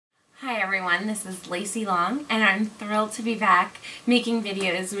everyone, this is Lacey Long, and I'm thrilled to be back making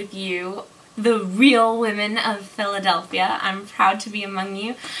videos with you, the real women of Philadelphia. I'm proud to be among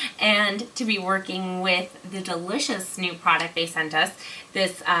you and to be working with the delicious new product they sent us,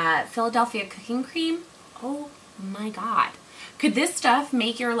 this Philadelphia cooking cream. Oh my god. Could this stuff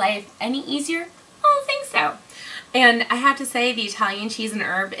make your life any easier? I don't think so. And I have to say, the Italian cheese and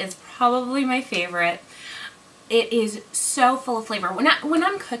herb is probably my favorite. It is so full of flavor. When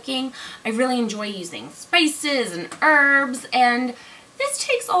I'm cooking, I really enjoy using spices and herbs, and this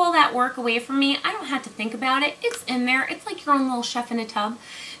takes all that work away from me. I don't have to think about it. It's in there. It's like your own little chef in a tub.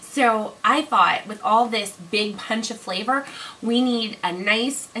 So I thought with all this big punch of flavor, we need a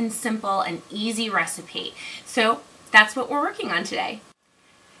nice and simple and easy recipe. So that's what we're working on today.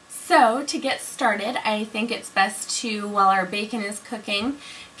 So to get started, I think it's best to, while our bacon is cooking,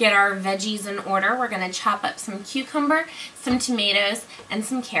 get our veggies in order. We're going to chop up some cucumber, some tomatoes, and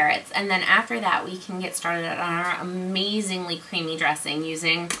some carrots. And then after that, we can get started on our amazingly creamy dressing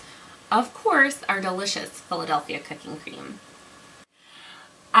using, of course, our delicious Philadelphia cooking cream.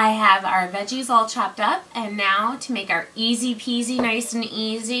 I have our veggies all chopped up, and now to make our easy peasy, nice and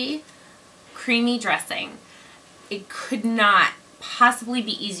easy creamy dressing. It could not possibly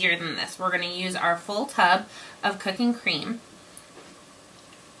be easier than this. We're going to use our full tub of cooking cream.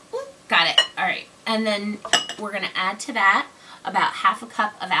 Ooh, got it. Alright. And then we're going to add to that about half a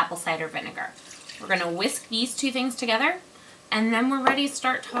cup of apple cider vinegar. We're going to whisk these two things together, and then we're ready to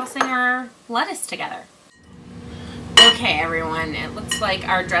start tossing our lettuce together. Okay everyone, it looks like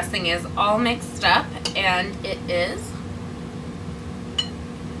our dressing is all mixed up, and it is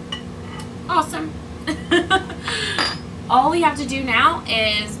awesome. All we have to do now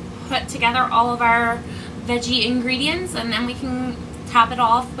is put together all of our veggie ingredients, and then we can top it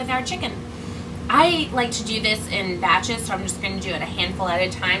off with our chicken. I like to do this in batches, so I'm just going to do it a handful at a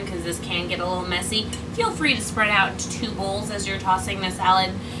time because this can get a little messy. Feel free to spread out into 2 bowls as you're tossing the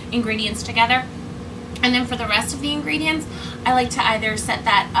salad ingredients together. And then for the rest of the ingredients, I like to either set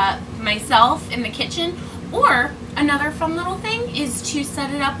that up myself in the kitchen, or another fun little thing is to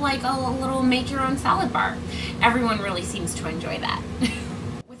set it up like a little make-your-own salad bar. Everyone really seems to enjoy that.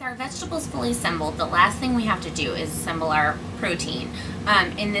 With our vegetables fully assembled, the last thing we have to do is assemble our protein.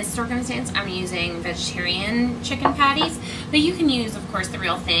 In this circumstance, I'm using vegetarian chicken patties, but you can use, of course, the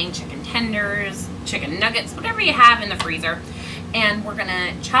real thing, chicken tenders, chicken nuggets, whatever you have in the freezer. And we're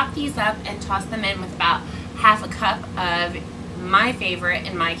gonna chop these up and toss them in with about half a cup of my favorite,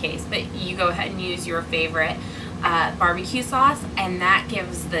 in my case, but you go ahead and use your favorite barbecue sauce, and that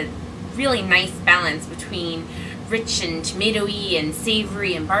gives the really nice balance between rich and tomatoey and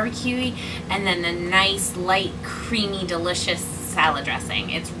savory and barbecuey, and then the nice light creamy delicious salad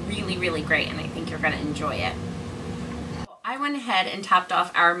dressing. It's really, really great, and I think you're going to enjoy it. I went ahead and topped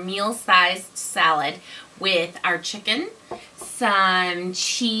off our meal-sized salad with our chicken, some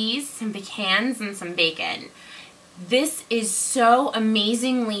cheese, some pecans, and some bacon. This is so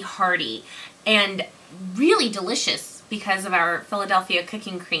amazingly hearty and really delicious because of our Philadelphia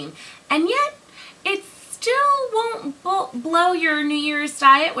cooking cream, and yet it still won't blow your New Year's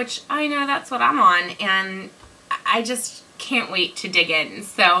diet, which I know that's what I'm on, and I just can't wait to dig in.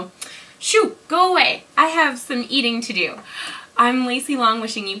 So, shoo, go away. I have some eating to do. I'm Lacey Long,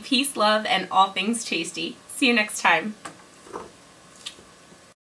 wishing you peace, love, and all things tasty. See you next time.